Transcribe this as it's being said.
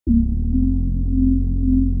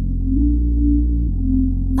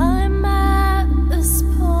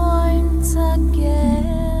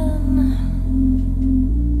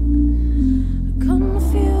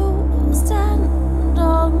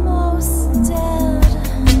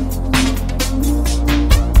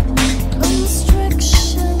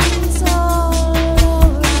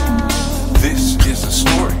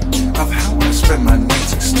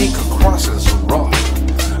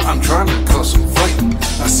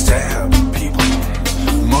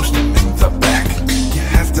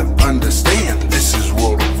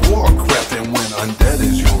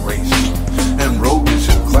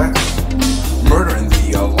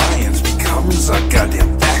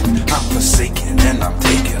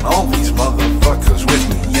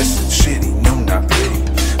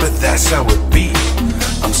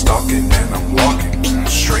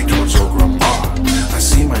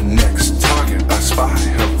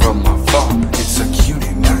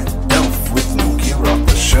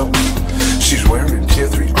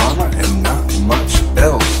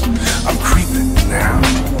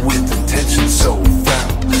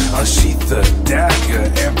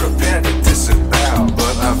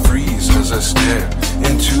stare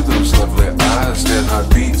into those lovely eyes. Dead heart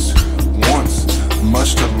beats once,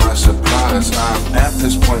 much to my surprise. I'm at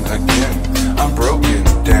this point again, I'm broken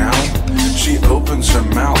down. She opens her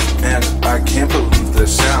mouth and I can't believe the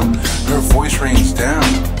sound. Her voice rains down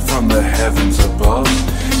from the heavens above.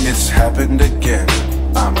 It's happened again,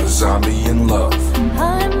 I'm a zombie in love.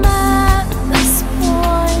 I'm at this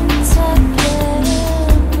point again,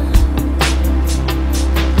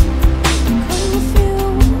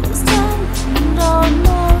 confused and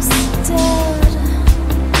almost dead.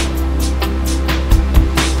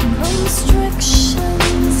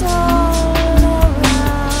 Constrictions all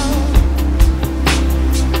around,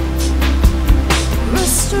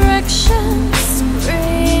 restrictions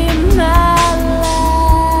scream out loud.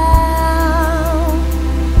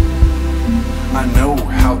 I know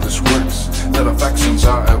how this works, that affections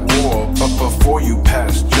are at war. But before you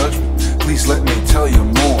pass judgment, please let me tell you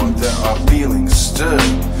more. There are feelings stirred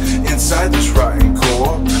inside this rotten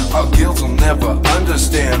core. Our guilt will never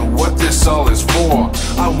understand what this all is for.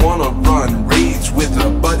 I wanna run rage with her,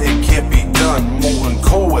 but it can't be done. Molten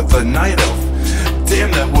coal with a night elf,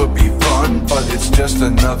 damn that would be fun. But it's just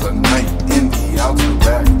another night in the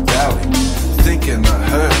Outback Valley, thinking of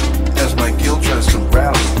her as my guilt tries to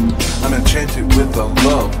rally. I'm enchanted with a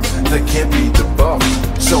love that can't be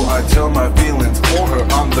debuffed, so I tell my feelings for her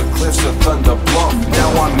on the cliffs of Thunder Bluff. Now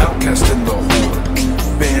I'm outcast in the horde,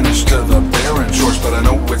 banished to the barren shores, but I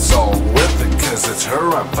know it's all worth it, cause it's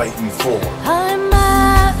her I'm fighting for. I'm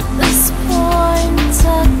at this point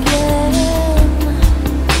again,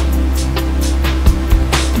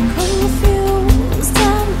 confused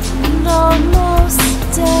and almost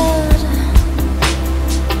dead.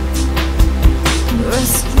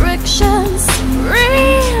 Restrictions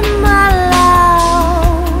scream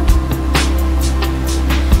aloud.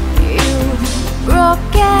 You've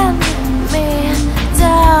broken me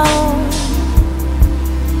down.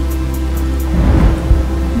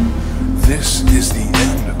 This is the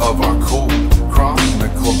end of our cold, crawling a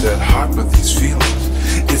cold dead heart with these feelings.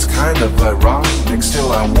 It's kind of ironic,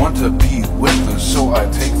 still I want to be with her, so I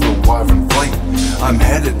take the wyvern flight. I'm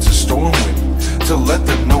headed to Stormwind to let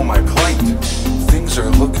them know my plight. Things are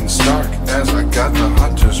looking stark as I got the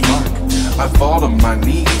hunter's mark. I fall to my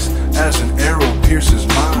knees as an arrow pierces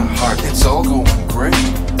my heart. It's all going great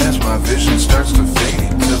as my vision starts to fade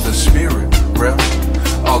to the spirit realm.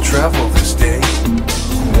 I'll travel this day.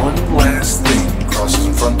 One last thing crosses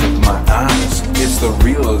in front of my eyes. It's the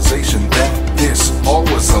realization that this all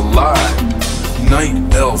was a lie. Night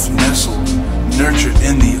elf nestled, nurtured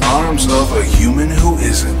in the arms of a human who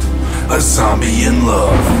isn't a zombie in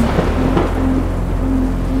love.